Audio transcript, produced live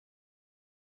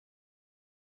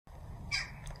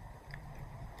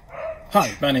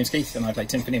Hi, my name's Keith and I play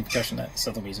timpani and percussion at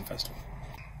Southwell Music Festival.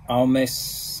 I'll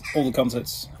miss all the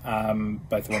concerts,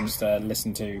 both the ones to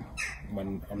listen to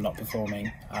when I'm not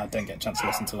performing. I don't get a chance to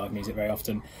listen to live music very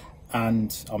often,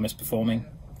 and I'll miss performing.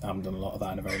 I haven't done a lot of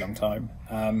that in a very long time.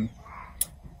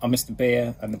 I'll miss the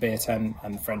beer and the beer tent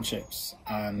and the friendships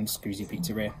and Squeezy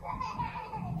Pizzeria.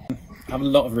 I have a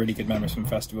lot of really good memories from the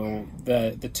festival.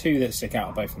 The two that stick out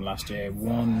are both from last year.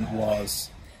 One was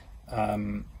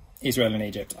Israel and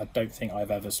Egypt. I don't think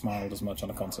I've ever smiled as much on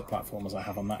a concert platform as I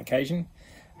have on that occasion.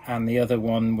 And the other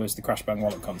one was the Crash Bang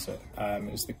Wallet concert.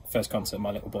 It was the first concert my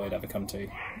little boy had ever come to,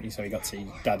 so he got to see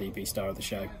Daddy be star of the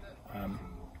show.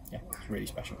 Yeah, it's really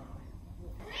special.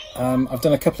 I've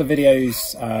done a couple of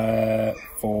videos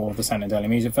for the Southwell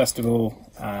Music Festival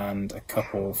and a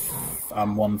couple,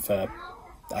 one for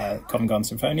Covent Garden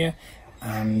Symphonia,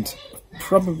 and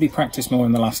probably practiced more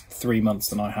in the last 3 months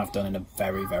than I have done in a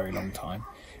very, very long time,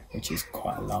 which is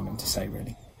quite alarming to say,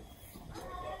 really.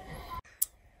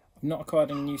 I've not acquired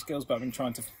any new skills, but I've been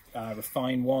trying to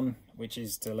refine one, which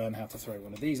is to learn how to throw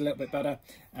one of these a little bit better,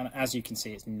 and as you can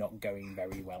see, it's not going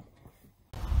very well.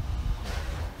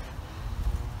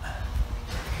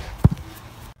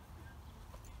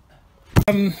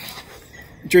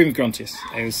 Dream of Grontius.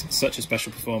 It was such a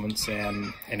special performance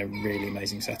in a really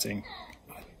amazing setting.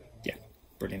 Yeah,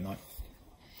 brilliant night.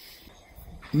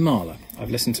 Mahler. I've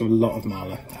listened to a lot of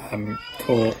Mahler.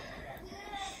 Caught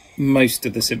most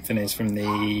of the symphonies from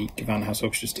the Gewandhaus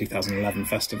Orchestra's 2011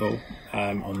 festival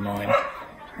online,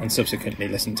 and subsequently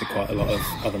listened to quite a lot of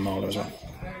other Mahler as well.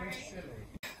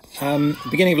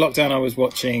 Beginning of lockdown, I was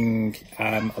watching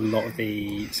a lot of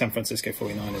the San Francisco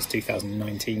 49ers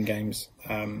 2019 games,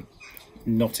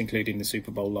 not including the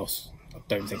Super Bowl loss. I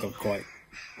don't think I've quite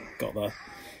got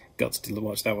to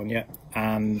watch that one yet.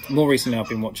 And more recently, I've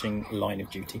been watching Line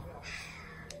of Duty.